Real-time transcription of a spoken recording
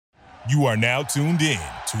You are now tuned in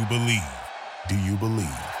to Believe. Do you believe?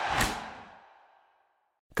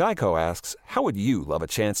 Geico asks, how would you love a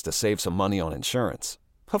chance to save some money on insurance?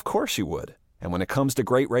 Of course you would. And when it comes to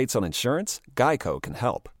great rates on insurance, Geico can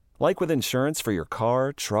help. Like with insurance for your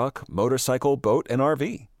car, truck, motorcycle, boat, and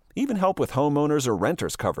RV. Even help with homeowners or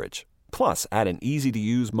renters coverage. Plus, add an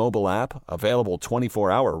easy-to-use mobile app, available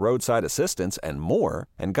 24-hour roadside assistance, and more,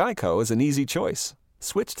 and Geico is an easy choice.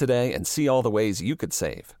 Switch today and see all the ways you could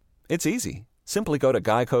save. It's easy. Simply go to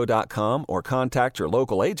geico.com or contact your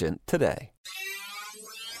local agent today.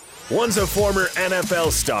 One's a former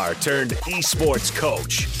NFL star turned esports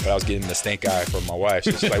coach. But I was getting the stink eye from my wife.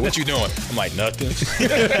 She's like, what you doing? I'm like, nothing.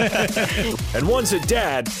 And one's a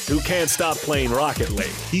dad who can't stop playing Rocket League.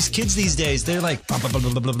 These kids these days, they're like, blah, blah, blah,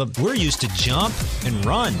 blah, blah, blah. We're used to jump and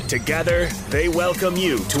run. Together, they welcome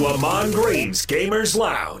you to Amon Green's Gamers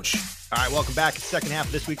Lounge. All right, welcome back to the second half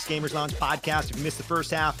of this week's Gamers Lounge podcast. If you missed the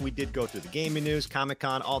first half, we did go through the gaming news,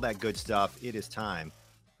 Comic-Con, all that good stuff. It is time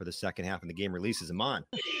for the second half of the game releases. Amon.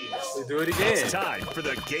 Let's do it again. It's time for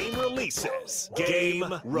the game releases. Game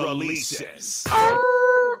releases.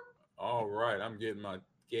 All right, I'm getting my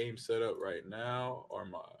game set up right now. Or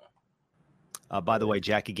my. By the way,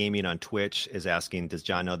 Jackie Gaming on Twitch is asking, does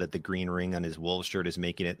John know that the green ring on his Wolves shirt is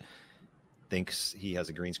making it thinks he has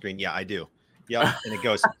a green screen? Yeah, I do. Yeah, and it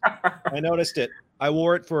goes. I noticed it. I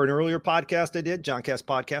wore it for an earlier podcast I did, Johncast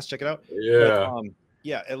podcast. Check it out. Yeah. But,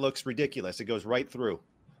 yeah, it looks ridiculous. It goes right through.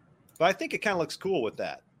 But I think it kind of looks cool with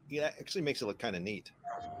that. Yeah, it actually makes it look kind of neat.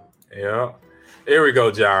 Yeah. Here we go,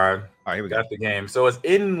 John. All right, here we got the game. So it's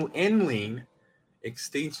Endling.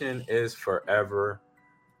 Extinction is Forever.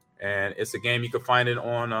 And it's a game you can find it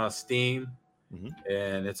on Steam. Mm-hmm.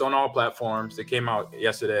 And it's on all platforms. It came out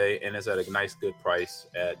yesterday, and it's at a nice, good price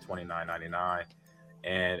at $29.99.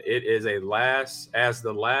 And it is as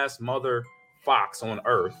the last mother fox on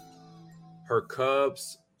Earth. Her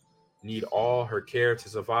cubs need all her care to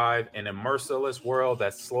survive in a merciless world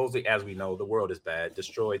that slowly, as we know, the world is bad,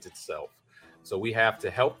 destroys itself. So we have to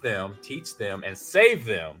help them, teach them, and save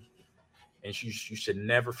them. And you should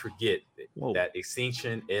never forget that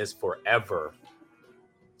extinction is forever.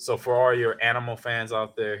 So for all your animal fans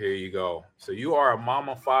out there, here you go. So you are a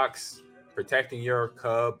mama fox protecting your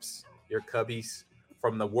cubs, your cubbies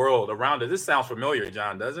from the world around it. This sounds familiar,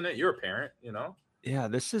 John, doesn't it? You're a parent, you know? Yeah,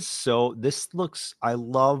 this looks, I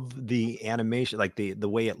love the animation, like the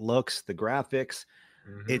way it looks, the graphics.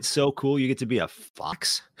 Mm-hmm. It's so cool. You get to be a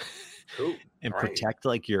fox cool. and protect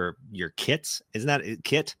like your kits. Isn't that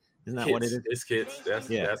kit? Isn't that what it is? It's kits. That's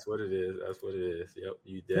what it is. That's what it is. Yep.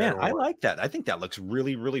 You did. Man, I like that. I think that looks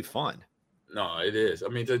really, really fun. No, it is. I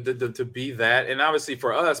mean, to be that, and obviously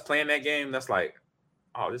for us playing that game, that's like,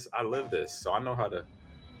 oh, I live this, so I know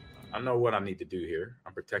what I need to do here.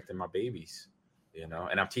 I'm protecting my babies, you know,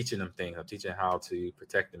 and I'm teaching them things. I'm teaching how to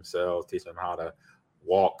protect themselves, teaching them how to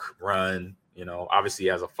walk, run, you know,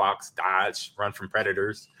 obviously as a fox, dodge, run from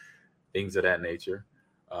predators, things of that nature.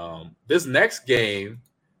 This next game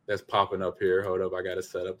that's popping up here, hold up, I got to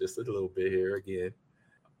set up just a little bit here again.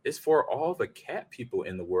 It's for all the cat people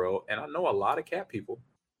in the world, and I know a lot of cat people.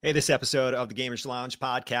 Hey, this episode of the Gamers Lounge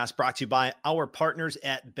podcast brought to you by our partners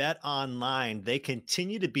at BetOnline. They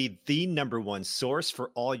continue to be the #1 source for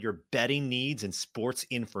all your betting needs and sports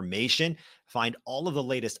information. Find all of the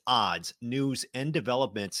latest odds, news, and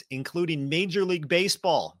developments, including Major League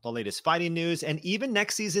Baseball, the latest fighting news, and even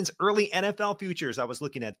next season's early NFL futures. I was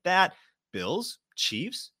looking at that. Bills,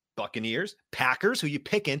 Chiefs, Buccaneers, Packers, who you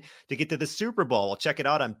picking to get to the Super Bowl? Well, check it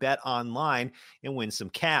out on BetOnline and win some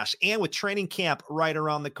cash. And with training camp right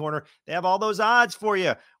around the corner, they have all those odds for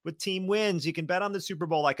you with team wins. You can bet on the Super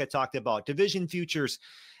Bowl like I talked about, division futures,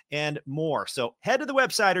 and more. So head to the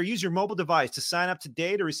website or use your mobile device to sign up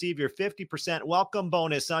today to receive your 50% welcome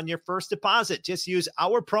bonus on your first deposit. Just use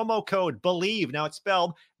our promo code BELIEVE. Now it's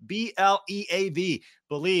spelled BLEAV,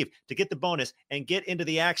 BELIEVE, to get the bonus and get into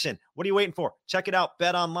the action. What are you waiting for? Check it out.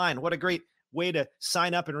 BetOnline. What a great way to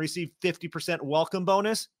sign up and receive 50% welcome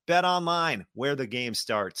bonus. BetOnline, where the game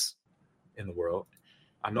starts. In the world.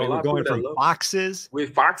 I know we're going from foxes.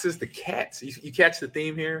 With foxes to cats. You catch the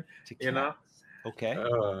theme here, you know? Okay.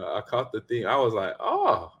 I caught the theme. I was like,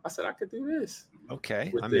 oh, I said I could do this.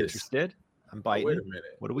 Okay. I'm interested. I'm biting. Wait a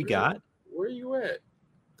minute. What do we got? Where are you at?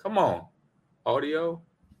 Come on. Audio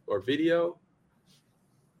or video?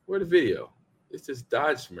 Where the video? It just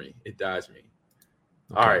dodged me. It dodged me.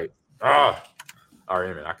 Okay. All right. All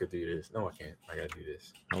right, man. I could do this. No, I can't. I got to do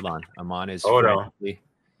this. Hold on. I'm on his. Hold on.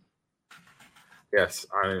 Yes,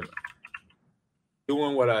 I'm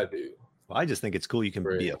doing what I do. Well, I just think it's cool. You can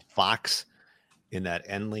be a fox in that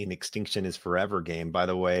Endling Extinction is Forever game. By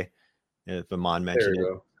the way, if Amon mentioned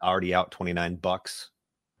it, already out, $29,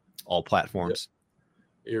 all platforms.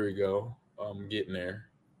 Yep. Here we go. I'm getting there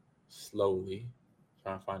slowly.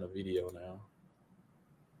 Trying to find a video now.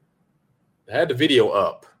 I had the video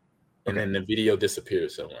up, and then the video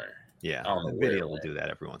disappeared somewhere. Yeah, I don't know the where video it will went. do that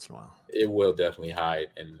every once in a while. It will definitely hide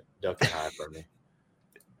and duck and hide from me.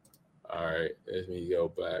 All right, let me go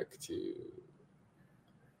back to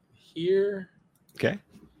here. Okay.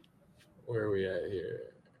 Where are we at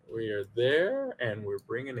here? We are there, and we're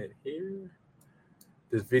bringing it here.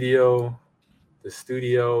 This video, the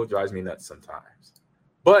studio drives me nuts sometimes,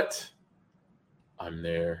 but I'm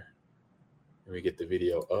there. Let me get the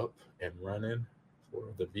video up and running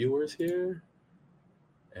for the viewers here,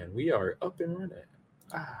 and we are up and running.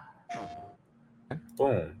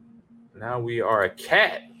 Boom. Now we are a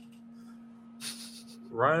cat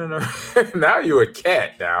running around. Now you're a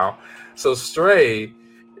cat now. So Stray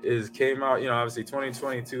came out, obviously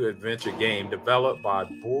 2022 adventure game developed by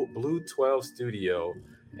Blue 12 Studio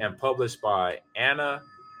and published by Annapurna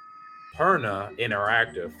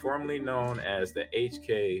Interactive, formerly known as the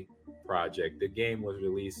HK Project. The game was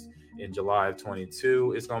released in July of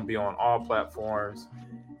 22. It's going to be on all platforms.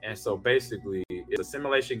 And so basically, it's a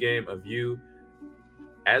simulation game of you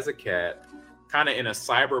as a cat, kind of in a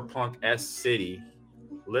cyberpunk-esque city,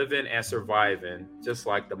 living and surviving, just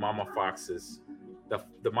like the Mama Foxes,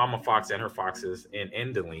 the Mama Fox and her foxes in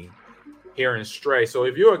Enderlin here in Stray. So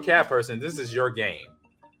if you're a cat person, this is your game.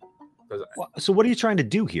 So what are you trying to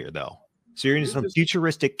do here, though? So you're in some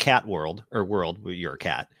futuristic cat world where you're a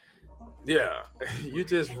cat. Yeah, you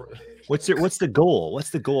just. What's the goal?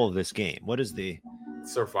 What's the goal of this game? What is the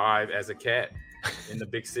survive as a cat in the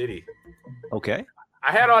big city? Okay.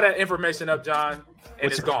 I had all that information up, John,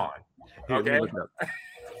 and it's gone. Okay.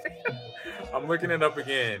 I'm looking it up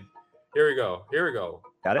again. Here we go.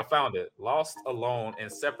 Got it. I found it. Lost, alone,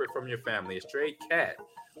 and separate from your family, a stray cat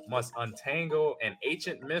must untangle an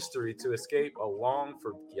ancient mystery to escape a long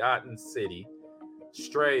forgotten city.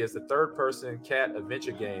 Stray is the third-person cat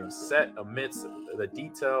adventure game set amidst the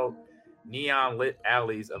detailed neon-lit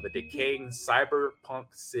alleys of a decaying cyberpunk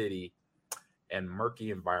city and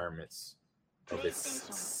murky environments of its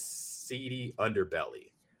seedy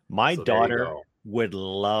underbelly. My daughter would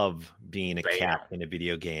love being a cat in a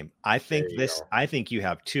video game. I think you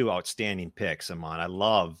have two outstanding picks, Amon. I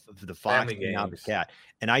love the fox and now the cat.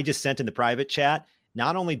 And I just sent in the private chat.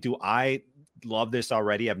 Not only do I love this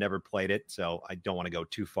already, I've never played it, so I don't want to go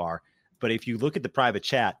too far. But if you look at the private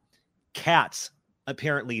chat, cats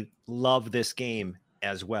apparently love this game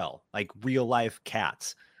as well, like real life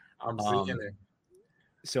cats. I'm seeing it.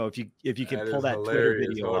 So if you can pull that Twitter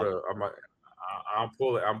video up. I'm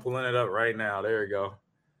pulling it up right now. There you go.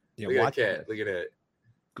 Yeah, look at that cat. Look at that.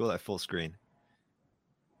 Go that full screen.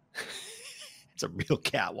 It's a real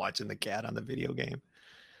cat watching the cat on the video game.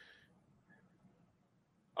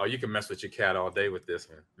 Oh, you can mess with your cat all day with this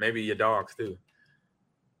one. Maybe your dogs too.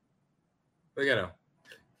 Look at him.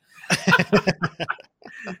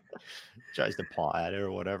 Tries to paw at it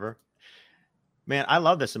or whatever. Man, I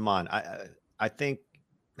love this, Amon. I think,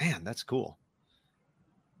 man, that's cool.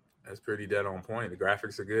 That's pretty dead on point. The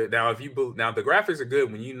graphics are good. Now, the graphics are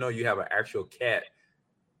good when you have an actual cat.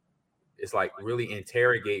 It's like really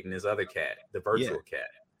interrogating this other cat, the virtual cat.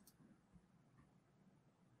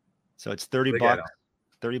 So it's $30.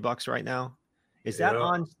 $30 right now. Is that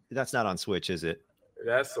on? That's not on Switch, is it?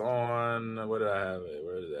 That's on. What did I have it?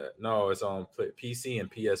 Where is that? No, it's on PC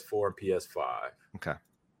and PS4 and PS5. Okay,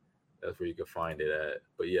 that's where you can find it at.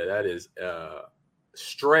 But yeah, that is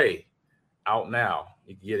Stray out now.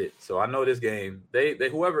 You can get it. So I know this game. They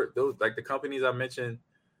whoever those like the companies I mentioned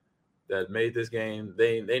that made this game,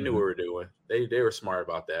 they knew what we were doing. They were smart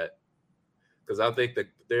about that, because I think that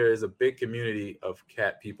there is a big community of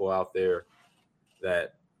cat people out there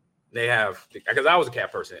that they have, because I was a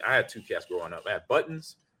cat person. I had two cats growing up. I had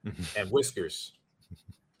Buttons and Whiskers.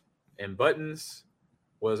 And Buttons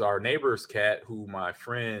was our neighbor's cat who my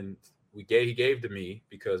friend he gave to me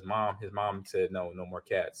because his mom said no more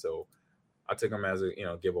cats. So I took him as a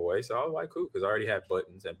giveaway. So I was like, cool, because I already had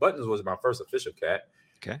Buttons. And Buttons was my first official cat.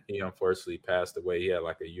 Okay. He unfortunately passed away. He had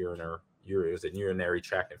like a urinary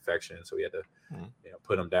tract infection. So we had to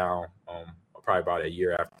put him down probably about a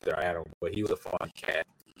year after I had him. But he was a fun cat.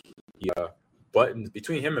 Buttons,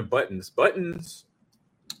 between him and Buttons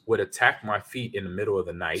would attack my feet in the middle of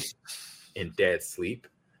the night in dead sleep.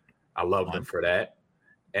 I loved him for that.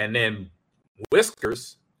 And then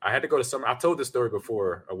Whiskers, I had to go to summer. I told this story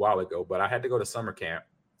before a while ago, but I had to go to summer camp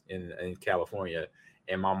in California.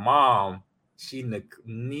 And my mom, she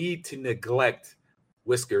need to neglect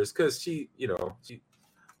Whiskers because she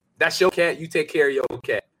that's your cat. You take care of your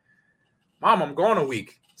cat. Mom, I'm gone a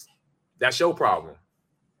week. That's your problem.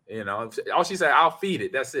 You know, all she said, I'll feed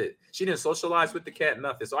it. That's it. She didn't socialize with the cat,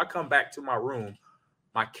 nothing. So I come back to my room,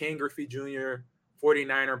 my Ken Griffey Jr.,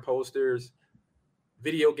 49er posters,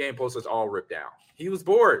 video game posters all ripped down. He was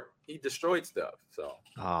bored. He destroyed stuff. So,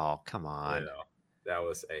 oh, come on. You know, that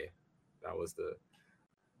was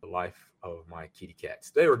the life of my kitty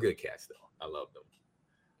cats. They were good cats, though. I loved them.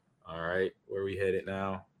 All right, where are we headed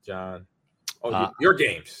now, John? Oh, your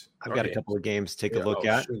games. I've got a couple of games to take a look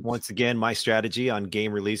at. Shoot. Once again, my strategy on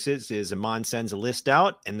game releases is Amon sends a list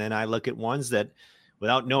out, and then I look at ones that,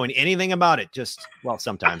 without knowing anything about it,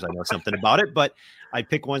 sometimes I know something about it, but I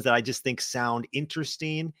pick ones that I just think sound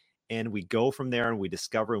interesting, and we go from there and we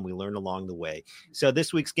discover and we learn along the way. So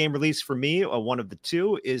this week's game release for me, one of the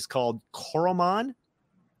two, is called Coromon,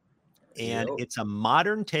 and it's a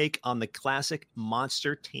modern take on the classic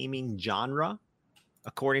monster taming genre.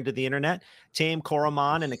 According to the internet, tame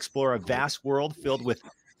Coromon and explore a vast world filled with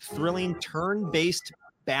thrilling turn-based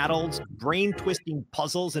battles, brain-twisting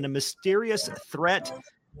puzzles, and a mysterious threat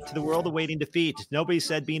to the world awaiting defeat. Nobody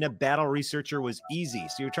said being a battle researcher was easy.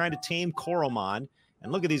 So you're trying to tame Coromon,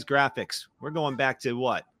 and look at these graphics. We're going back to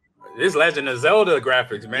what? This Legend of Zelda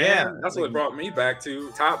graphics, man. Yeah, that's what brought me back to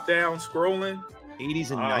top-down scrolling. 80s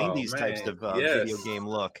and 90s types of video game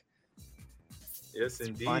look. Yes,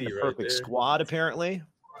 indeed. Find the perfect squad, apparently.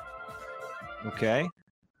 Okay.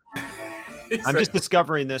 I'm just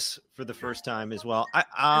discovering this for the first time as well.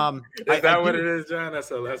 Is that what it is, John?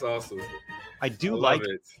 That's awesome. I like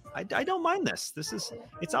it. I don't mind this.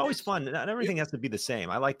 It's always fun. Not everything has to be the same.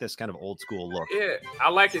 I like this kind of old school look. Yeah, I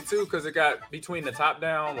like it too because it got between the top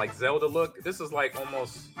down like Zelda look. This is like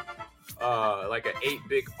almost like an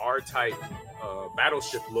 8-bit R-type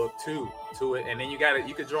battleship look to it, and then you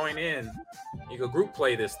could join in. You could group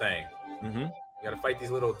play this thing. Mm-hmm. You got to fight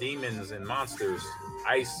these little demons and monsters.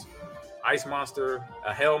 Ice monster,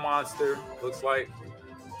 a hell monster. Looks like.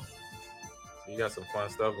 You got some fun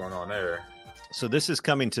stuff going on there. So this is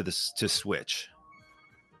coming to Switch.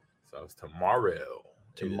 So it's tomorrow.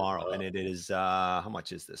 And it is how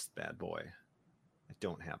much is this bad boy? I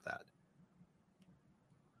don't have that.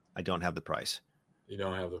 I don't have the price. You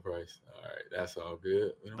don't have the price. All right, that's all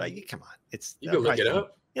good. But come on, you can look it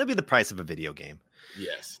up. It'll be the price of a video game.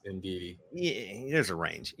 Yes, indeed. Yeah, there's a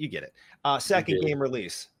range. You get it. Second game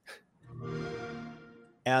release.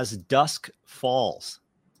 As Dusk Falls.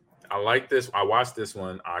 I like this. I watched this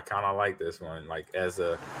one. I kind of like this one, like as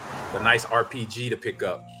a nice RPG to pick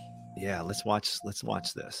up. Yeah, let's watch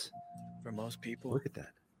this. For most people, look at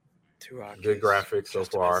that. Good graphics so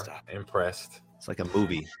far. Impressed. It's like a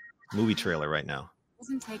movie trailer right now.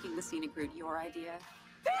 Wasn't taking the scenic route your idea?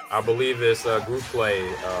 I believe this group play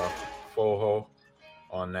Foho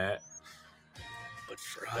on that. But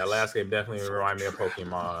for us, that last game definitely reminded me of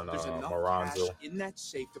Pokemon Moranzo. In that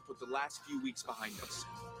safe to put the last few weeks behind us.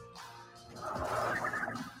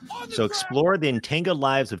 So explore the entangled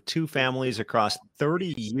lives of two families across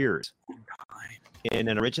 30 years in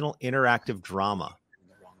an original interactive drama.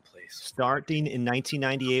 Starting in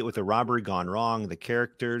 1998 with a robbery gone wrong, the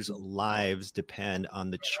characters' lives depend on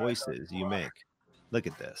the choices you make. Look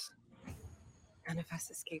at this. None of us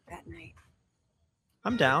escaped that night.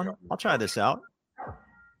 I'm down. I'll try this out.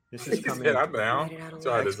 This is coming. Yeah, I'm down.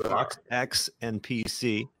 Try this out. Xbox X and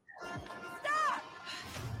PC.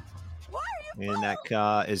 And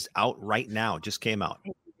that is out right now. Just came out.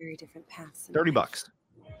 Very different paths. $30.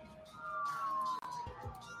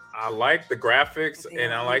 I like the graphics,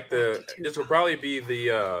 and I like this will probably be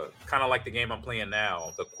the kind of like the game I'm playing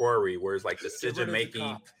now, the Quarry, where it's like decision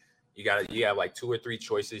making. You have like 2 or 3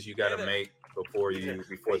 choices you got to make before the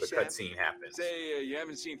cutscene happens. Say you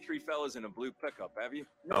haven't seen 3 fellas in a blue pickup, have you?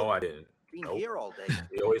 No, I didn't. Being here all day.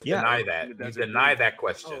 You always deny that. You deny that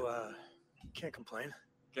question. Can't complain.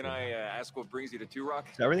 Can I ask what brings you to Two Rock?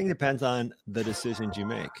 So everything depends on the decisions you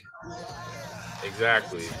make.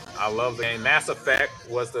 Exactly. I love the game. Mass Effect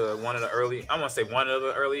was one of the early.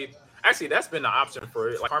 Actually, that's been the option for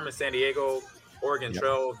it. Like Carmen Sandiego, Oregon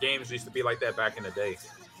Trail games used to be like that back in the day.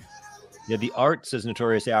 Yeah, the art, says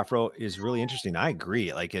Notorious Afro, is really interesting. I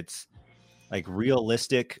agree. Like it's like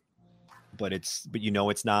realistic, but it's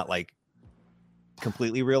not like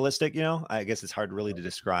completely realistic. I guess it's hard really to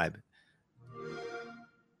describe.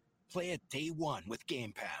 Play it day one with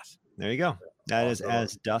Game Pass. There you go. That is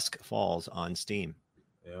As Dusk Falls on Steam.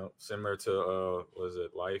 Yeah, similar to was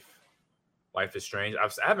it Life is Strange? I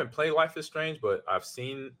haven't played Life is Strange, but I've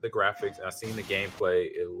seen the graphics and I've seen the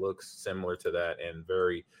gameplay. It looks similar to that and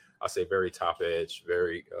very top edge,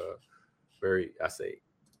 very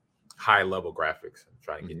high level graphics. I'm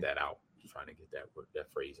trying to get that out. I'm trying to get that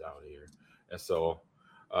phrase out here. And so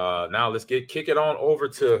now let's kick it on over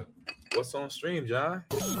to What's on stream, John?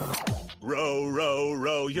 Row, row,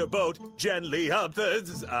 row your boat gently up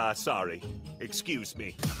the... sorry. Excuse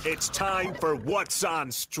me. It's time for What's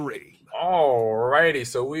on Stream. All righty.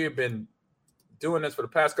 So we have been doing this for the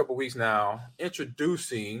past couple weeks now,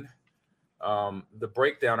 introducing the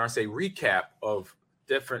breakdown, or say recap of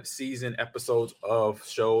different season episodes of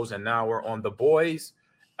shows. And now we're on The Boys,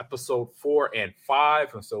 episode 4 and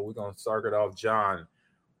 5. And so we're going to start it off. John,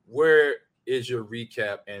 where is your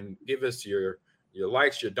recap? And give us your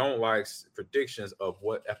likes, your don't likes, predictions of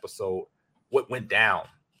what went down.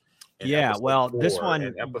 Yeah, well, this one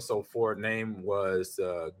in episode 4 name was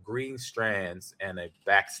Green Strands and a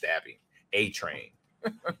Backstabbing A-Train.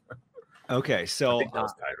 Okay, so I think that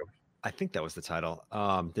was the title. I think that was the title.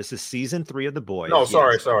 This is season 3 of The Boys. No,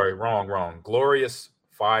 sorry, wrong. Glorious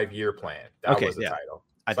 5-year plan. That was the title.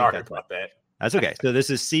 Sorry about that. That's okay. So this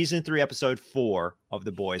is season 3, episode 4 of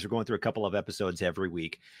The Boys. We're going through a couple of episodes every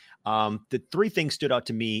week. The 3 things stood out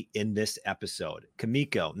to me in this episode.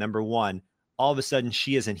 Kimiko, number 1, all of a sudden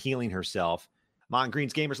she isn't healing herself. Mountain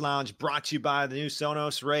Green's Gamers Lounge brought to you by the new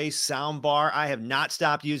Sonos Ray soundbar. I have not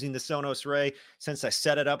stopped using the Sonos Ray since I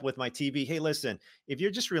set it up with my TV. Hey, listen, if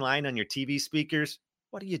you're just relying on your TV speakers,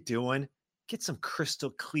 what are you doing? Get some crystal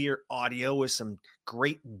clear audio with some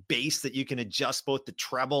great bass that you can adjust both the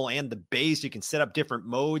treble and the bass. You can set up different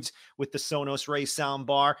modes with the Sonos Ray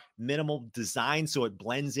soundbar. Minimal design, so it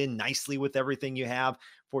blends in nicely with everything you have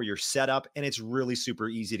for your setup, and it's really super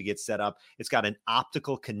easy to get set up. It's got an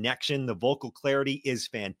optical connection. The vocal clarity is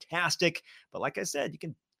fantastic, but like I said, you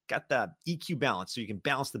can got the EQ balance, so you can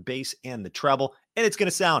balance the bass and the treble, and it's going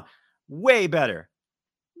to sound way better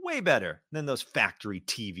than those factory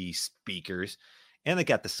TV speakers. And they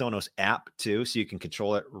got the Sonos app too, so you can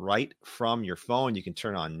control it right from your phone. You can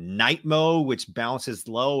turn on night mode, which balances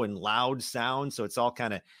low and loud sound, so it's all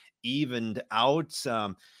kind of evened out.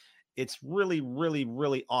 It's really, really,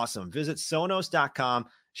 really awesome. Visit Sonos.com,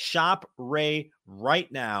 shop Ray right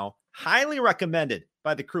now. Highly recommended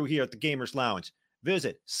by the crew here at the Gamers Lounge.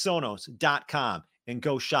 Visit Sonos.com and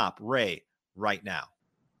go shop Ray right now.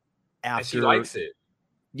 And she likes it.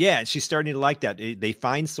 Yeah, she's starting to like that. They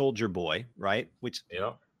find Soldier Boy, right? Which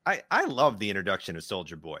I love the introduction of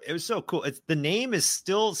Soldier Boy. It was so cool. The name is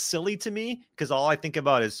still silly to me because all I think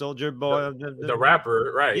about is Soldier Boy. The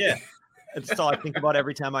rapper, right? Yeah. It's all I think about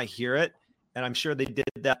every time I hear it. And I'm sure they did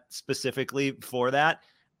that specifically for that.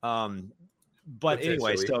 But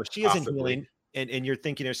anyway, so she isn't healing. And you're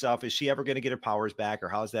thinking to yourself, is she ever going to get her powers back, or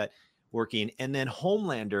how's that working? And then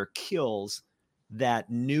Homelander kills that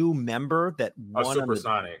new member that won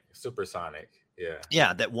Supersonic.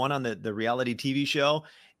 Yeah, that won on the reality TV show,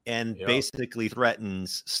 and basically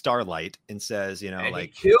threatens Starlight and says, and he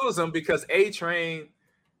kills him because A-Train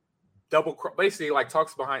basically like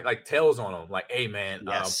talks behind, like tells on him, like, hey man,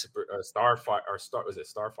 Starlight.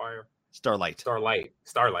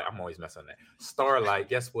 I'm always messing on that. Starlight,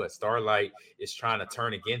 guess what? Starlight is trying to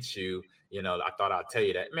turn against you. I thought I'd tell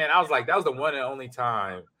you that. Man, I was like, that was the one and only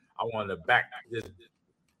time I wanted to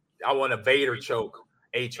Vader choke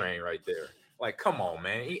A-Train right there. Like, come on,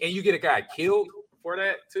 man. And you get a guy killed for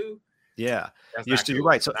that too? Yeah. You're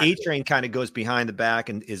right. So A-Train kind of goes behind the back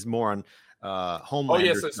and is more on Homelander. Oh,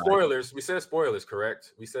 yes. So spoilers. We said spoilers,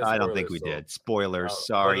 correct? We said spoilers. I don't think we did. Spoilers.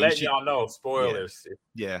 Sorry. Let y'all know. Spoilers.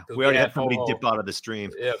 Yeah. We already had somebody dip out of the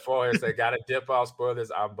stream. Yeah. Spoilers. They got to dip out.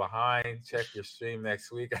 Spoilers. I'm behind. Check your stream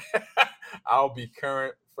next week. I'll be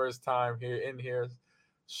current. First time in here.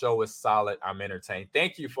 Show is solid. I'm entertained.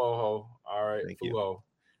 Thank you, Foho. All right, Fuho.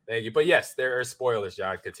 Thank you. But yes, there are spoilers,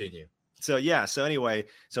 John. Continue. So anyway,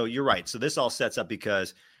 so you're right. So this all sets up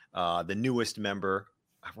because the newest member,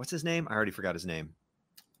 what's his name? I already forgot his name.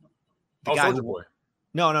 Soldier Boy.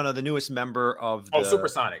 No. The newest member of the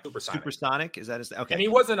Supersonic. Supersonic. Is that his? Okay. And he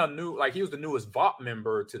wasn't he was the newest Vought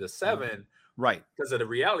member to the 7, right? Because of the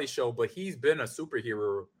reality show. But he's been a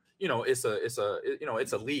superhero.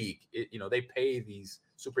 It's a league. They pay these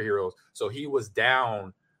superheroes. So he was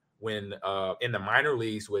down when in the minor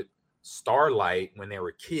leagues with Starlight when they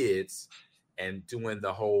were kids, and doing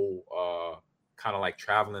the whole kind of like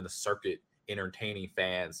traveling the circuit, entertaining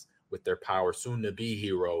fans with their power, soon to be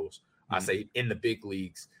heroes. I say in the big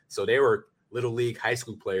leagues. So they were little league high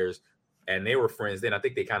school players, and they were friends then. I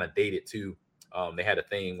think they kind of dated too. They had a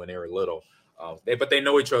thing when they were little. But they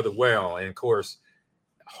know each other well. And of course,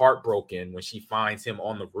 heartbroken when she finds him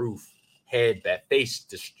on the roof, head, that face,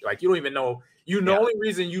 like you don't even know. The only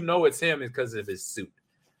reason you know it's him is because of his suit.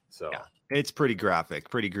 So it's pretty graphic,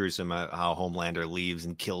 pretty gruesome how Homelander leaves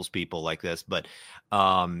and kills people like this. But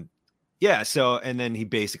so and then he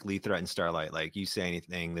basically threatens Starlight, like, you say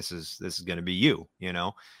anything, this is going to be you,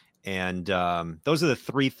 And those are the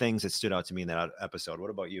three things that stood out to me in that episode. What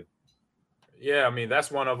about you? Yeah, I mean,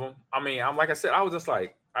 that's one of them. I mean, I'm like I said, I was just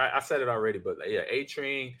like, I said it already, but yeah,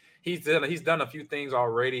 A-Train, he's done a few things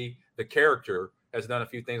already. The character has done a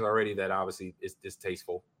few things already that obviously is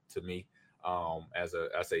distasteful to me.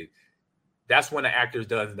 That's when the actors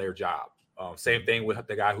does their job. Same thing with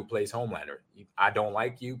the guy who plays Homelander. I don't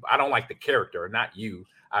like you. I don't like the character, not you.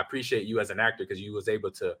 I appreciate you as an actor because you was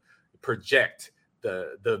able to project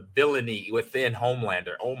the villainy within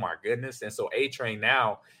Homelander. Oh my goodness. And so A-Train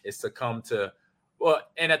now is succumb to, well,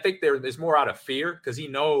 and I think there's more out of fear because he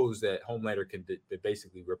knows that Homelander can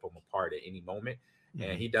basically rip him apart at any moment.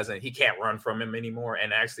 And he can't run from him anymore.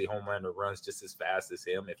 And actually Homelander runs just as fast as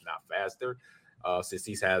him, if not faster, since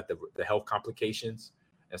he's had the health complications.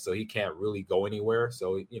 And so he can't really go anywhere.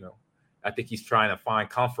 So, I think he's trying to find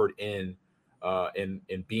comfort in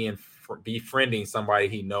befriending somebody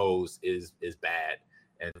he knows is bad.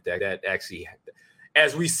 And that actually,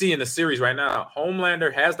 as we see in the series right now,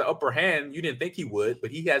 Homelander has the upper hand. You didn't think he would, but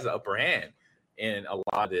he has the upper hand in a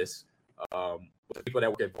lot of this. With the people that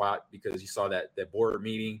work at Vought, because you saw that board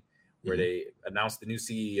meeting where they announced the new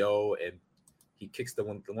CEO and he kicks the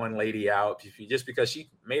one lady out just because she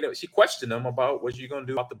questioned him about what you going to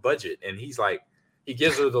do about the budget. And he's like, he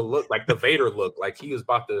gives her the look, like the Vader look, like he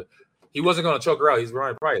wasn't going to choke her out. He's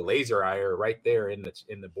running probably laser eye her right there in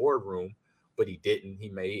the boardroom, but he didn't. He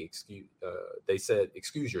made they said,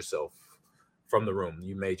 excuse yourself from the room.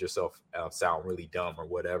 You made yourself sound really dumb or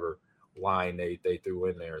whatever line they threw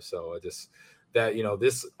in there. So I just, that,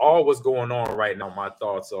 this all what's going on right now. My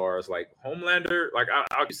thoughts are, it's like Homelander, like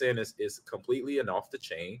I'll be saying this is completely and off the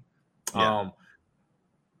chain. Yeah.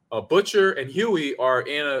 Butcher and Huey are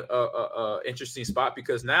in a interesting spot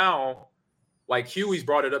because now, like Huey's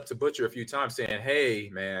brought it up to Butcher a few times saying, hey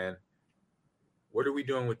man, what are we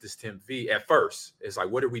doing with this Tim V? At first, it's like,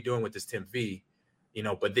 what are we doing with this Tim V?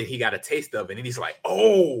 But then he got a taste of it and he's like,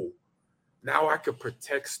 oh, now I could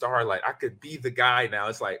protect Starlight. I could be the guy now.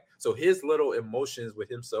 It's like, so his little emotions with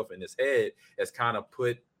himself in his head has kind of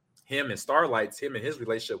put him and his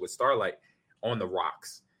relationship with Starlight on the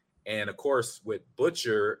rocks. And of course, with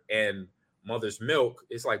Butcher and Mother's Milk,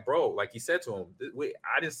 it's like, bro, like he said to him,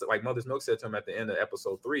 like Mother's Milk said to him at the end of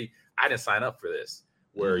episode 3, I didn't sign up for this,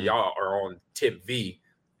 where y'all are on Tim V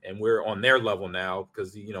and we're on their level now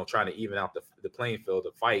because, trying to even out the playing field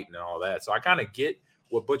to fight and all that. So I kind of get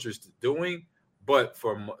what Butcher's doing, but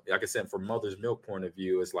like I said, from Mother's Milk point of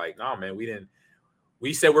view, it's like, nah, man,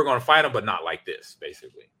 we said we're going to fight him, but not like this,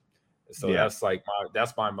 basically. And so that's like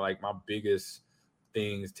my biggest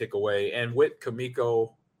things tick away. And with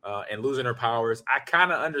Kimiko and losing her powers, I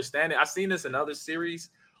kind of understand it. I've seen this in other series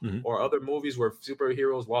or other movies where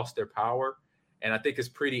superheroes lost their power. And I think it's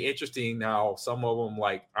pretty interesting now. Some of them,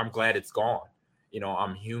 like, I'm glad it's gone.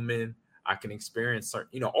 I'm human. I can experience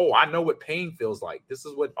certain, I know what pain feels like. This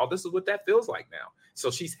is what that feels like now.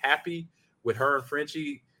 So she's happy with her and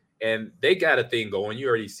Frenchie, and they got a thing going. You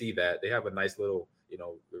already see that. They have a nice little,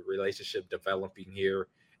 relationship developing here.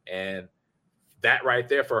 And that right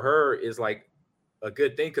there for her is like a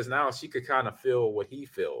good thing because now she could kind of feel what he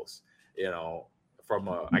feels, from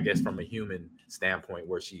a human standpoint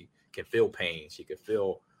where she can feel pain. She could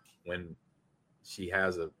feel when she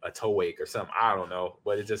has a toe ache or something. I don't know,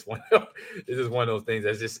 but it's just one of those things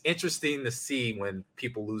that's just interesting to see when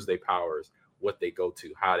people lose their powers, what they go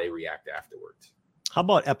to, how they react afterwards. How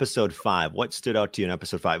about episode 5? What stood out to you in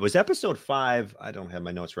episode 5? Was episode 5? I don't have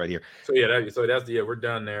my notes right here. So we're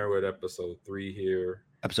done there with episode 3 here.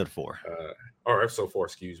 Episode 4. Or episode 4,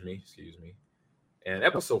 excuse me. And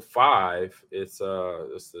episode 5, it's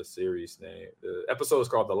the series name. The episode is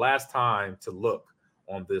called The Last Time to Look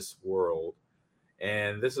on This World.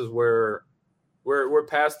 And this is where we're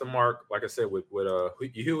past the mark, like I said, with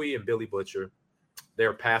Huey and Billy Butcher.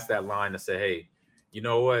 They're past that line to say, hey, you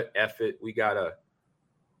know what? F it. We gotta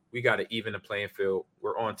even the playing field.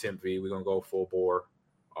 We're on Tim V. We're gonna go full bore.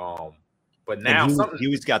 But now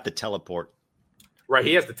Huey's got the teleport. Right,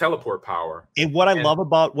 he has the teleport power. And what I love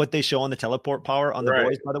about what they show on the teleport power on the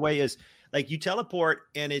boys, by the way, is like you teleport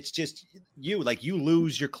and it's just you. Like you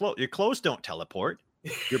lose your clothes. Your clothes don't teleport.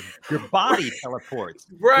 Your body teleports.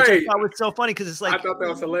 Right. Which I thought was so funny because it's like I thought that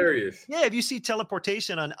was hilarious. Yeah, if you see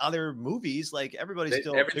teleportation on other movies, like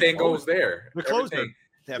everything goes there. Their clothes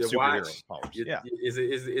have superhero powers. Yeah.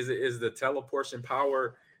 Is the teleportation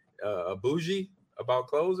power a bougie about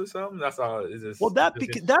clothes or something? That's all. Well,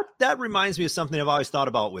 that reminds me of something I've always thought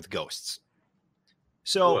about with ghosts.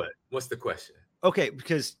 So what's the question? Okay,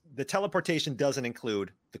 because the teleportation doesn't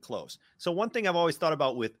include the clothes. So one thing I've always thought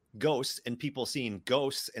about with ghosts and people seeing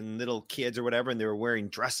ghosts and little kids or whatever, and they were wearing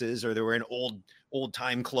dresses or they were wearing old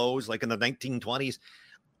time clothes like in the 1920s.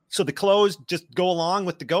 So the clothes just go along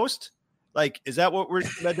with the ghost. Like, is that what we're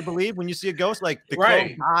led to believe when you see a ghost? Like the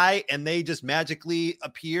clothes die and they just magically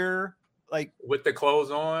appear, like with the clothes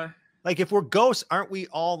on. Like if we're ghosts, wouldn't we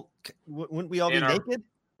all be naked?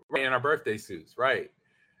 In our birthday suits, right?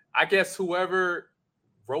 I guess whoever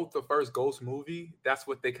wrote the first ghost movie, that's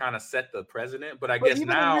what they kind of set the precedent. But I guess even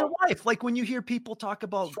now, in real life, like when you hear people talk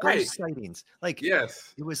about ghost sightings, like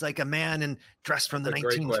yes, it was like a man in dressed from the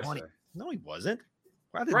 1920s. No, he wasn't.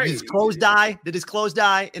 Why did Right. his clothes die? Did his clothes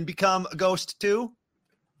die and become a ghost too?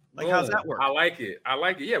 Like, how's that work? I like it.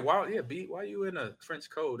 Yeah. Why are you in a trench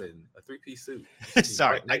coat and a 3-piece suit?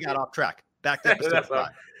 Sorry, I got off track. Back to episode 5.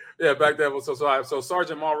 Yeah, back then. So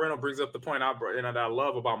Sergeant Moreno brings up the point that I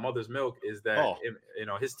love about Mother's Milk is that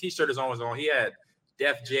his T-shirt is always on. He had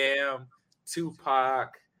Def Jam,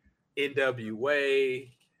 Tupac, NWA.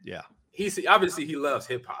 Yeah, obviously he loves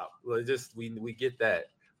hip hop. We get that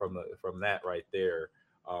from that right there.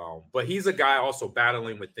 But he's a guy also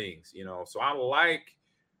battling with things, So I like,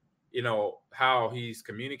 how he's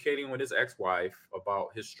communicating with his ex-wife about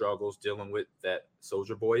his struggles dealing with that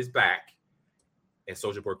Soulja Boy is back. And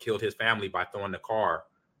Soulja Boy killed his family by throwing the car,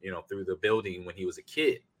 through the building when he was a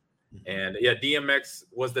kid. Mm-hmm. And DMX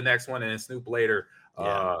was the next one, and then Snoop later,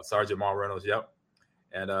 Sergeant Moreno's. Yep.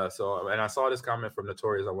 And I saw this comment from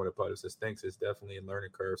Notorious. I want to put it says, thanks. It's definitely a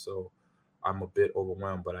learning curve. So I'm a bit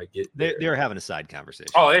overwhelmed, but I get there. They're having a side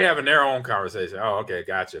conversation. Oh, they're having their own conversation. Oh, okay.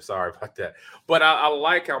 Gotcha. Sorry about that. But I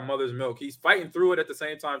like how Mother's Milk, he's fighting through it at the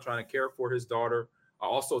same time, trying to care for his daughter,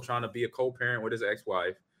 also trying to be a co-parent with his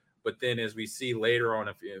ex-wife. But then as we see later on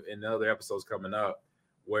in the other episodes coming up,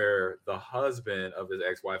 where the husband of his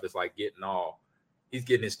ex-wife is like he's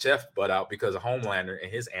getting his chest butt out because of Homelander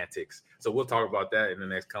and his antics. So we'll talk about that in the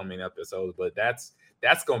next coming episodes. But that's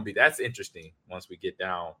interesting once we get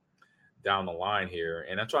down the line here.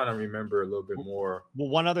 And I'm trying to remember a little bit more. Well,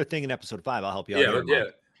 one other thing in episode 5, I'll help you out.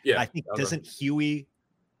 Yeah. I think doesn't Huey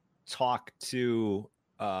talk to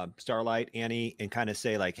Starlight, Annie, and kind of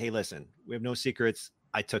say like, hey, listen, we have no secrets.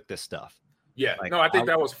 I took this stuff. Yeah. Like, no, I think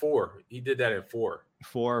that was 4. He did that in 4.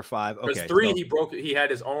 4 or 5. Okay. Because 3, he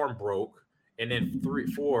had his arm broke. And then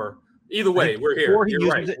 4. Either way, we're here. 4, you're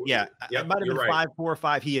right. It. Yeah. It might have been 5, 4 or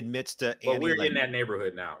 5. He admits to Annie. But we're in that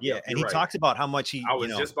neighborhood now. Yeah. And he talks about how much he, I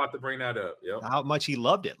was just about to bring that up. Yep. How much he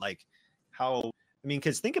loved it. Like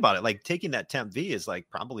because think about it. Like taking that Temp V is like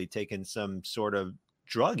probably taking some sort of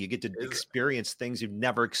drug. You get to experience things you've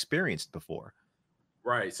never experienced before.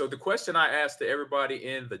 Right. So the question I asked to everybody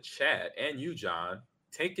in the chat and you, John,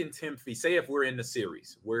 taking Temp V, say if we're in the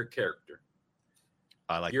series, we're a character.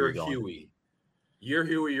 I like you're Huey. You're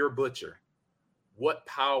Huey, you're Butcher. What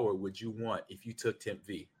power would you want if you took Temp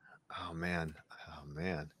V? Oh man.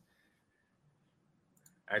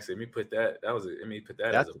 Actually, let me put that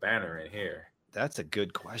as a banner in here. That's a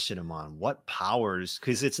good question, Amon. What powers?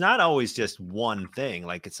 Because it's not always just one thing.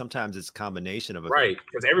 Like sometimes it's a combination of right.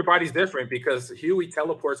 Because everybody's different. Because Huey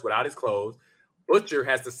teleports without his clothes. Butcher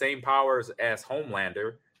has the same powers as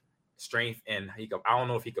Homelander, strength, and I don't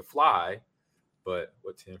know if he could fly, but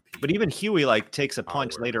what's him? But even Huey like takes a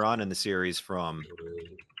punch later on in the series from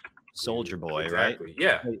Soulja Boy, exactly. Right?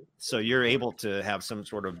 Yeah. So you're able to have some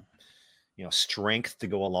sort of strength to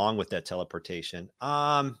go along with that teleportation.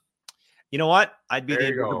 You know what? I'd be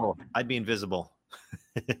invisible. I'd be invisible.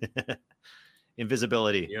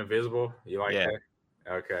 Invisibility. You're invisible? You like that?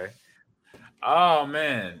 Okay. Oh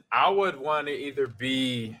man. I would want to either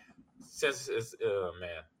be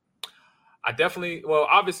I definitely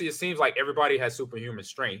obviously it seems like everybody has superhuman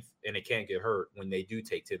strength and they can't get hurt when they do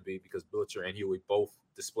take Temp V because Butcher and Huey both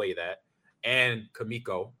display that, and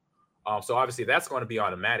Kimiko. So obviously that's going to be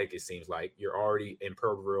automatic, it seems like. You're already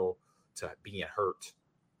impervious to being hurt.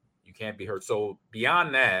 You can't be hurt. So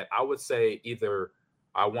beyond that, I would say either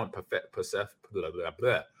I want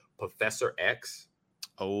Professor X.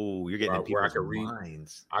 Oh, you're getting in people's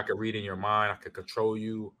minds. I could read in your mind. I could control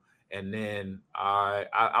you. And then I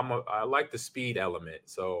like the speed element.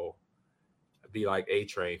 So it'd be like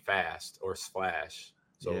A-Train, fast, or Flash.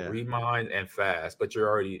 So read minds and fast. But you're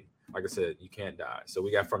already, like I said, you can't die. So we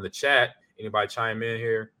got from the chat. Anybody chime in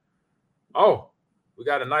here? Oh, we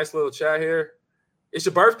got a nice little chat here. It's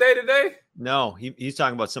your birthday today? No, he's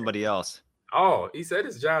talking about somebody else. Oh, he said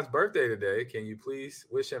it's John's birthday today. Can you please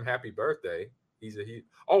wish him happy birthday?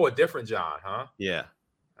 A different John, huh? Yeah.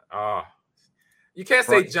 Oh, you can't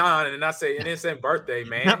say John and not say innocent birthday,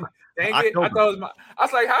 man. Dang it! I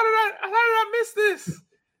was like, how did I miss this?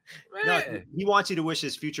 Man. he wants you to wish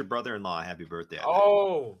his future brother-in-law a happy birthday.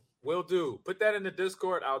 Oh, will do. Put that in the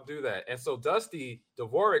Discord. I'll do that. And so Dusty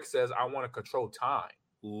Dvorak says, I want to control time.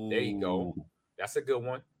 Ooh. There you go. That's a good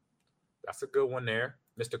one. That's a good one there.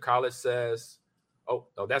 Mr. College says, oh,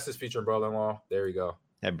 that's his future brother-in-law. There you go.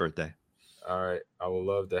 Happy birthday. All right. I would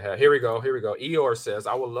love to have. Here we go. Eeyore says,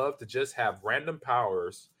 I would love to just have random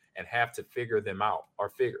powers and have to figure them out or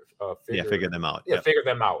figure them out. Yeah, figure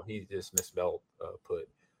them out. He just misspelled put.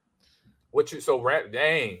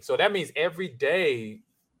 Dang. So that means every day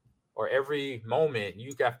or every moment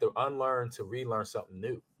you have to unlearn to relearn something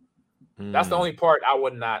new. That's the only part I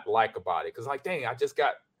would not like about it. Because like, dang, I just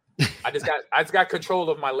got control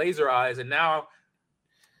of my laser eyes, and now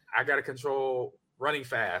I got to control running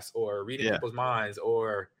fast or reading people's minds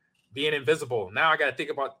or being invisible. Now I got to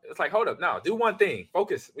think about. It's like, hold up, now do one thing.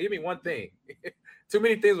 Focus. Give me one thing. Too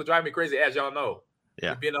many things will drive me crazy, as y'all know.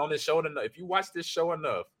 Yeah. Being on this show enough. If you watch this show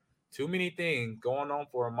enough, too many things going on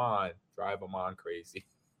for a mind drive a mind crazy.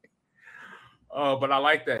 But I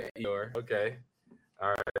like that, Eeyore. Okay. All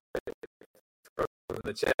right. In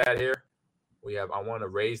the chat here, we have I want to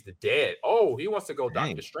raise the dead. Oh, he wants to go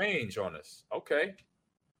Doctor Strange on us. Okay.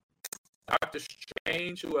 Doctor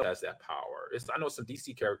Strange, who else has that power? I know some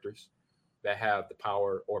DC characters that have the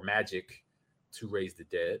power or magic to raise the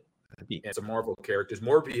dead. And some Marvel characters.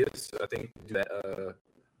 Morbius, I think, do that.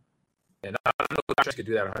 And I don't know if Doctor Strange could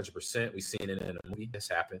do that 100%. We've seen it in a movie. This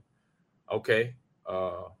happened. Okay.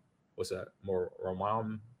 What's that?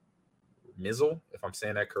 Roman Mizzle, if I'm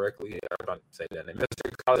saying that correctly. I don't say that name.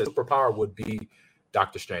 Mr. Collins' superpower would be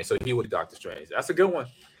Doctor Strange. So he would be Doctor Strange. That's a good one.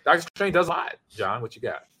 Doctor Strange does a lot. John, what you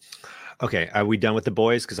got? Okay, are we done with the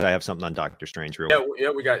boys? Because I have something on Doctor Strange. We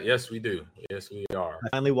got. Yes, we do. Yes, we are. I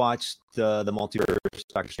finally watched the multiverse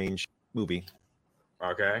Doctor Strange movie.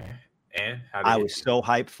 Okay, and I was so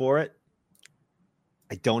hyped for it.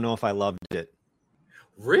 I don't know if I loved it.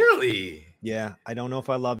 Really? Yeah, I don't know if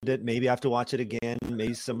I loved it. Maybe I have to watch it again.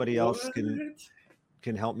 Maybe somebody else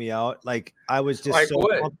can help me out. Like I was just so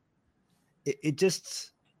pumped. It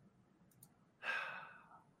just.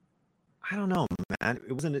 I don't know, man.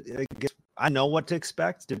 It wasn't. I know what to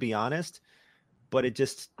expect, to be honest, but it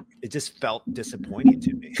just felt disappointing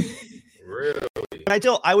to me. Really? But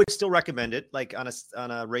I would still recommend it. Like on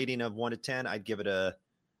a rating of 1 to 10, I'd give it a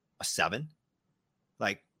 7.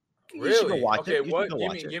 Like, really? You should go watch okay,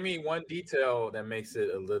 it. Give me one detail that makes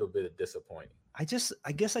it a little bit disappointing. I guess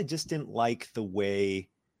I just didn't like the way,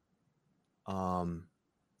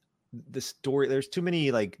 the story. There's too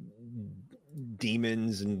many like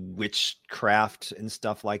demons and witchcraft and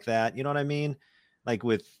stuff like that. You know what I mean? Like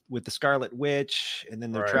with the Scarlet Witch, and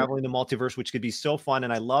then they're traveling the multiverse, which could be so fun.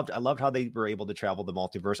 And I loved how they were able to travel the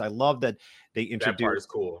multiverse. I love that they introduced. That part is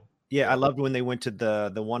cool. Yeah, I loved when they went to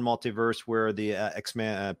the one multiverse where the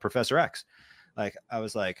X-Man Professor X. Like I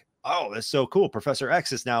was like, oh, that's so cool. Professor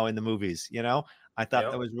X is now in the movies. You know, I thought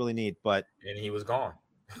that was really neat. But and he was gone.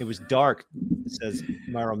 It was dark, says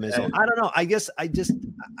Myro Mizzle. I don't know. I guess I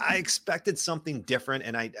expected something different,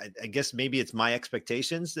 and I guess maybe it's my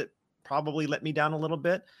expectations that probably let me down a little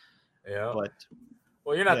bit. Yeah. But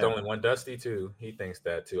well, you're not the only one. Dusty too. He thinks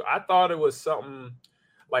that too. I thought it was something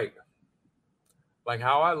like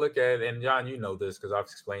how I look at it, and John, you know this because I've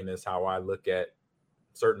explained this, how I look at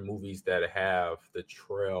certain movies that have the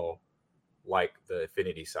trail like the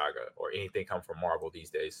Infinity Saga or anything come from Marvel these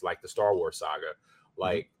days, like the Star Wars saga.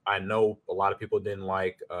 Like I know a lot of people didn't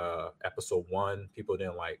like episode 1, people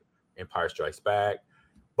didn't like Empire Strikes Back,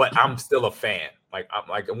 but I'm still a fan.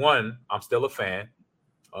 I'm still a fan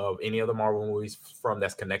of any of the Marvel movies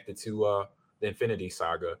that's connected to the Infinity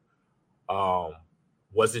Saga.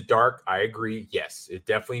 Was it dark? I agree. Yes, it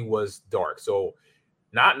definitely was dark. So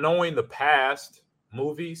not knowing the past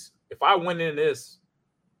movies, if I went in this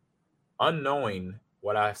unknowing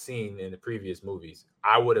what I've seen in the previous movies,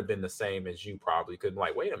 I would have been the same as you probably. Could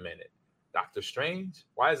like, wait a minute, Doctor Strange?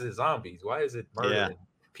 Why is it zombies? Why is it murder and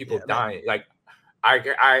people dying? Like, I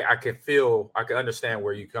can understand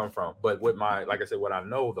where you come from. But with like I said, what I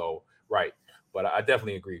know though, right? But I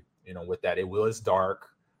definitely agree, with that. It was dark.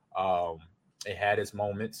 It had its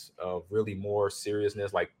moments of really more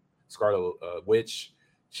seriousness, like Scarlet Witch.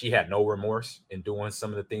 She had no remorse in doing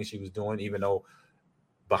some of the things she was doing, even though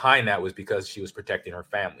behind that was because she was protecting her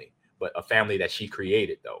family, but a family that she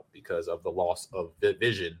created though, because of the loss of the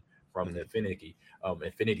Vision from the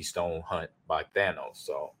Infinity Stone hunt by Thanos.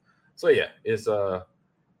 So yeah,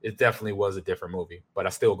 it definitely was a different movie, but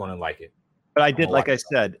I'm still going to like it. But I did, like I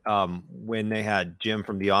said, when they had Jim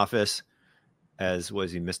from The Office as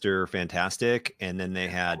was he Mr. Fantastic, and then they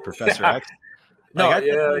had Professor X. He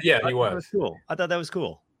was cool. I thought that was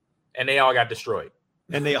cool. And they all got destroyed.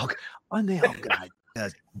 And they all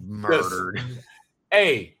got murdered.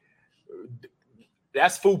 Hey,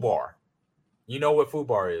 that's FUBAR. You know what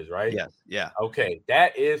FUBAR is, right? Yes. Yeah. Okay,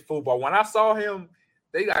 that is FUBAR. When I saw him,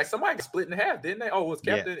 somebody got split in half, didn't they? Oh,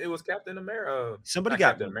 it was Captain America. Somebody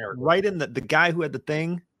got Captain America. Right in the guy who had the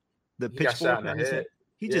thing, the pitchfork on his head.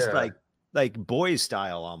 He just like boys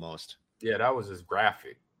style almost. Yeah, that was just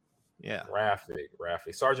graphic. Yeah.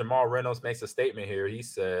 Graphic. Sergeant Mal Reynolds makes a statement here. He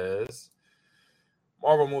says,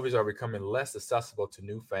 Marvel movies are becoming less accessible to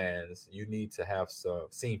new fans. You need to have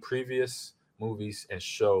seen previous movies and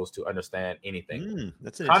shows to understand anything.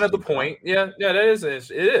 That's kind of the point. Yeah, that is.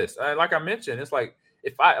 It is. Like I mentioned, it's like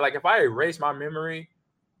if I erase my memory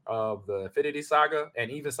of the Infinity Saga and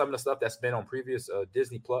even some of the stuff that's been on previous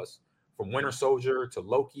Disney Plus, from Winter Soldier to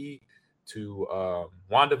Loki to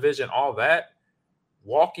WandaVision, all that,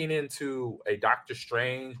 walking into a Doctor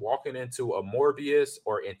Strange, walking into a Morbius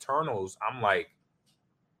or Eternals, I'm like,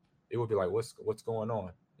 it would be like, what's going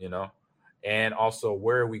on, you know? And also,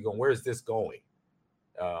 where are we going? Where is this going?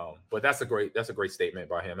 But that's a great statement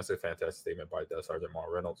by him. That's a fantastic statement by Sergeant Mal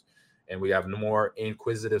Reynolds. And we have more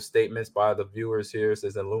inquisitive statements by the viewers here. It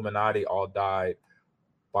says Illuminati all died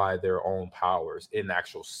by their own powers in the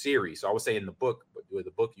actual series. So I would say in the book, but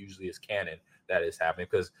the book usually is canon that is happening,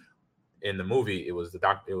 because in the movie it was them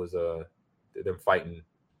fighting,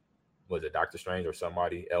 was it Doctor Strange or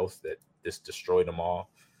somebody else that just destroyed them all.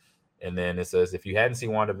 And then it says if you hadn't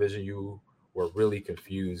seen WandaVision, you were really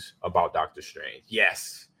confused about Doctor Strange.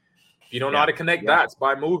 Yes. If you don't know how to connect dots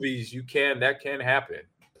by movies, that can happen.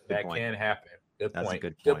 Can happen. Good point.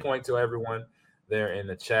 Good point to everyone there in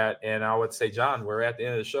the chat. And I would say, John, we're at the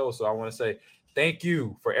end of the show, so I want to say thank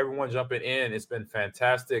you for everyone jumping in. It's been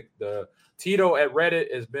fantastic. The Tito at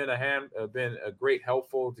Reddit has been a great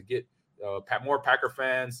helpful to get more Packer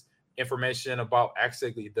fans information about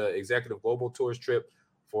actually the Executive Global Tours trip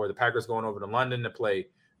for the Packers going over to London to play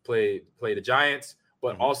the Giants,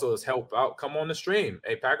 but also has helped out. Come on the stream.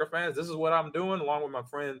 Hey, Packer fans, this is what I'm doing along with my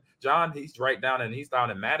friend John. He's down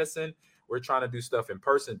in Madison. We're trying to do stuff in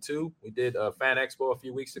person too. We did a Fan Expo a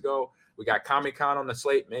few weeks ago. We got Comic-Con on the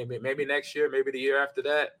slate, maybe next year, maybe the year after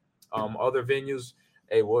that. Other venues.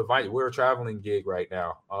 Hey, we'll invite you. We're a traveling gig right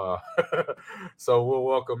now. So we'll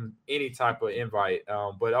welcome any type of invite.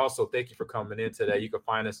 But also thank you for coming in today. You can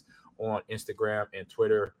find us on Instagram and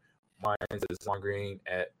Twitter. Mine is Juan Green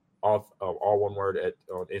at all one word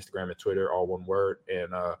on Instagram and Twitter, all one word.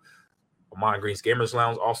 And Juan Green's Gamers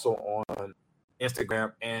Lounge also on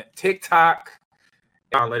Instagram and TikTok.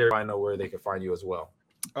 I'll let everybody know where they can find you as well.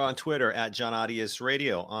 On Twitter at John Audius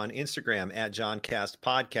Radio, on Instagram at JohnCast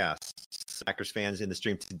Podcast. Packers fans in the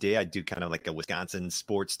stream today, I do kind of like a Wisconsin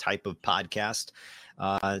sports type of podcast.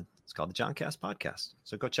 It's called the JohnCast Podcast.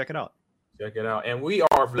 So go check it out. Check it out. And we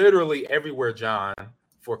are literally everywhere, John,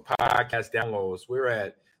 for podcast downloads. We're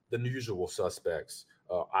at the usual suspects,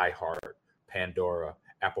 iHeart, Pandora,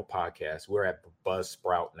 Apple Podcasts. We're at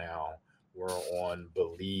Buzzsprout now. We're on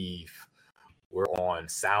Believe. We're on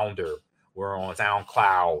Sounder. We're on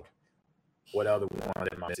SoundCloud. What other one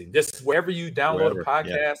am I missing? Just wherever you download a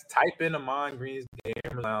podcast, type in the Mon Green's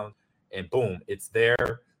Gamer Lounge, and boom, it's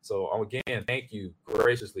there. So again, thank you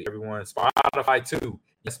graciously, everyone. Spotify too.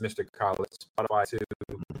 Yes, Mr. College. Spotify too.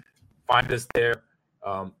 Find us there.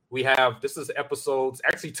 This is episodes,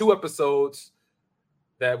 actually 2 episodes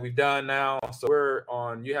that we've done now. So we're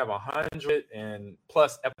on, you have 100 and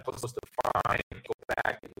plus episodes to find, go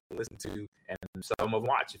back and listen to, and some of them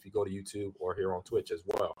watch if you go to YouTube or here on Twitch as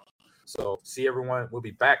well. So see everyone. We'll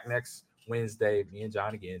be back next Wednesday. Me and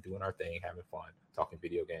John again doing our thing, having fun, talking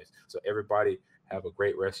video games. So everybody have a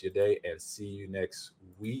great rest of your day and see you next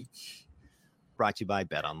week. Brought to you by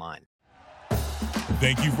Bet Online.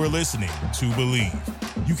 Thank you for listening to Believe.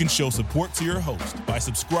 You can show support to your host by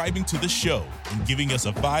subscribing to the show and giving us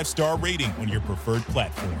a 5-star rating on your preferred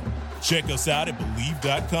platform. Check us out at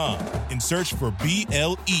Believe.com and search for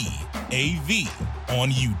BLEAV on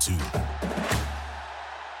YouTube.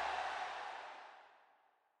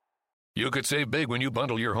 You could save big when you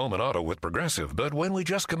bundle your home and auto with Progressive, but when we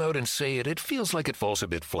just come out and say it, it feels like it falls a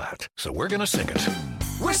bit flat. So we're going to sing it.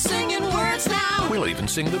 We're singing words now. We'll even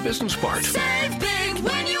sing the business part. Save big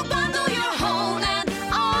when you bundle your home and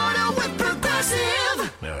auto with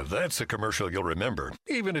Progressive. Now that's a commercial you'll remember,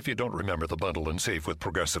 even if you don't remember the bundle and save with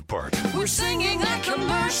Progressive part. We're singing that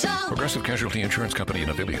commercial. Progressive Casualty Insurance Company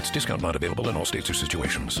and affiliates. Discount not available in all states or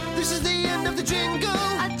situations. This is the end of the jingle.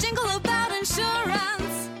 A jingle about insurance.